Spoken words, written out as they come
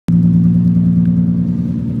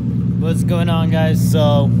what's going on, guys?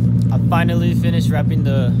 So I finally finished wrapping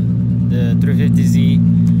the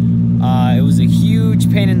 350Z. It was a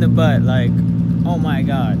huge pain in the butt, like, oh my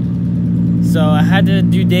god. So I had the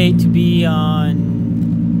due date to be on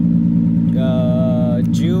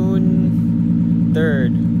June 3rd,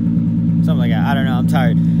 something like that. I don't know, I'm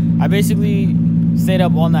tired. I basically stayed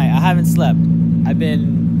up all night. I haven't slept. I've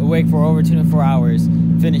been awake for over 24 hours.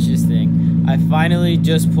 Finish this thing. I finally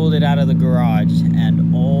just pulled it out of the garage,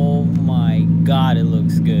 and oh my god, it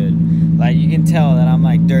looks good. Like, you can tell that I'm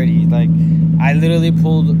like dirty. Like, I literally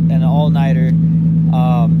pulled an all-nighter.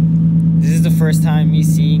 This is the first time me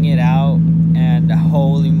seeing it out, and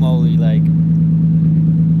holy moly, like,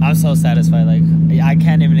 I'm so satisfied. Like, I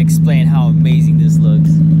can't even explain how amazing this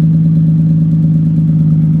looks.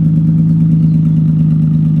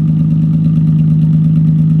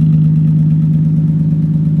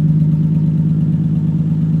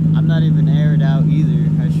 I'm not even aired out either.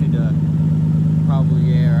 I should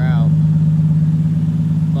probably air out,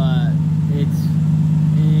 but it's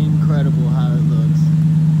incredible how it looks.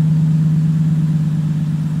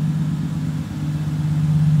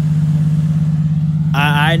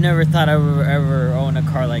 I never thought I would ever own a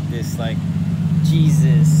car like this. Like,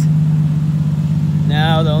 Jesus.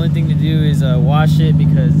 Now the only thing to do is wash it,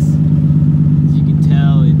 because as you can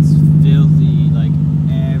tell, it's filthy like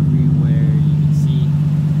everywhere. You can see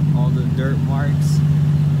all the dirt marks.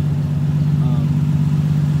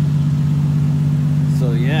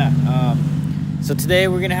 So yeah, so today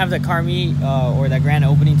we're gonna have that car meet or that grand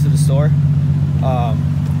opening to the store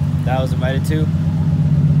that I was invited to.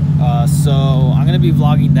 So I'm gonna be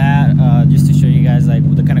vlogging that just to show you guys like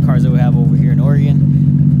the kind of cars that we have over here in Oregon.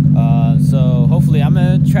 So hopefully I'm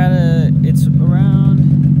gonna try to. It's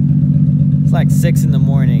like 6 in the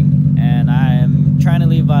morning, and I am trying to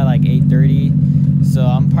leave by like 8:30. So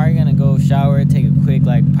I'm probably gonna go shower, take a quick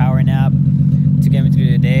like power nap to get me through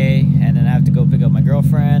the day, and then I have to go pick up my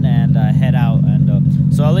girlfriend and head out. And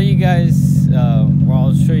so I'll let you guys, or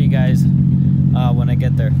I'll show you guys when I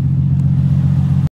get there.